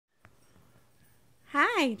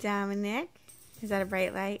Hi, Dominic. Is that a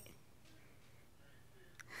bright light?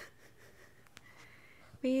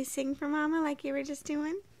 Will you sing for Mama like you were just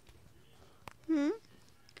doing? You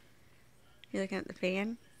looking at the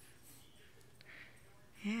fan?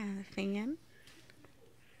 Yeah, the fan.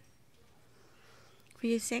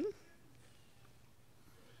 Will you sing?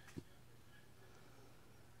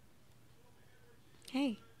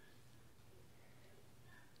 Hey.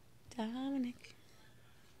 Dominic.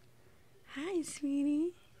 Hi,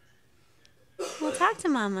 sweetie. Well, talk to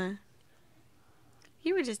Mama.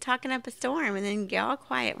 You were just talking up a storm and then get all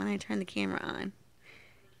quiet when I turn the camera on.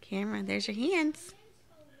 Camera, there's your hands.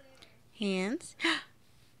 Hands.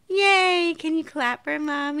 Yay! Can you clap for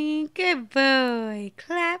Mommy? Good boy.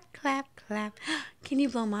 Clap, clap, clap. Can you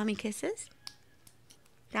blow Mommy kisses?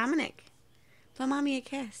 Dominic. Blow Mommy a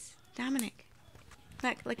kiss. Dominic.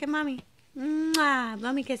 Look at Mommy. Mwah.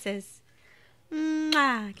 Blow me kisses.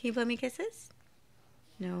 Mwah. Can you blow me kisses?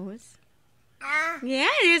 Nose. Yeah,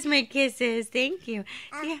 there's my kisses. Thank you.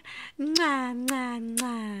 Yeah. Mwah, mwah,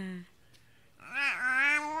 mwah.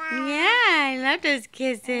 Yeah, I love those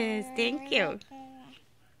kisses. Thank you.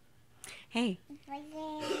 Hey,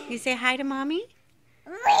 you say hi to Mommy?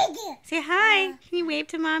 Say hi. Can you wave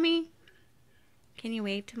to Mommy? Can you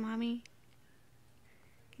wave to Mommy?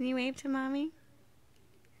 Can you wave to Mommy?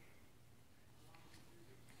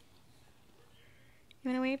 You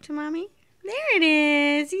want to wave to Mommy? There it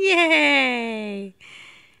is. Yay.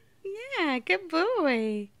 Yeah, good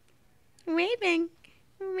boy. Waving.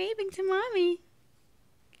 Waving to Mommy.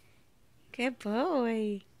 Good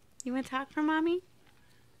boy. You want to talk for Mommy?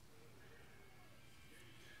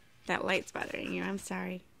 That light's bothering you. I'm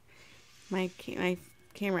sorry. My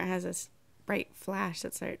camera has this bright flash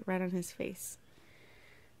that's right on his face.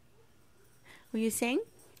 Will you sing?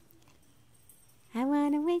 I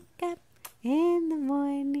want to wake up in the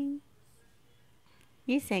morning.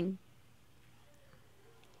 You sing.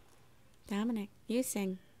 Dominic, you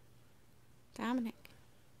sing. Dominic.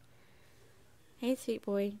 Hey, sweet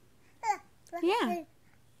boy. Yeah.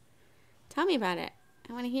 Tell me about it.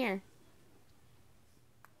 I want to hear.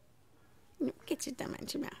 Get your thumb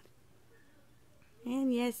out your mouth.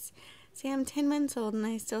 And yes, see, I'm 10 months old and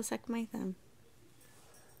I still suck my thumb.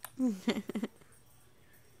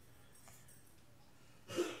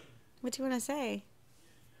 What do you want to say?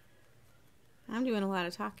 I'm doing a lot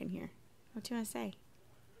of talking here. What do you want to say?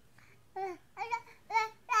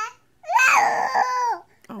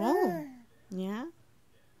 Oh, yeah?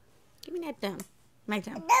 Give me that thumb. My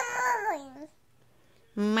thumb.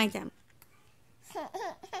 My thumb.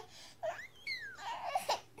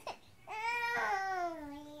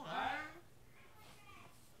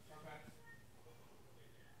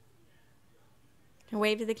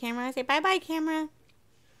 Wave to the camera. Say bye-bye, camera.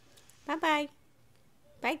 Bye-bye.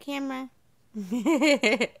 Bye, camera.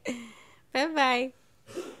 Bye-bye.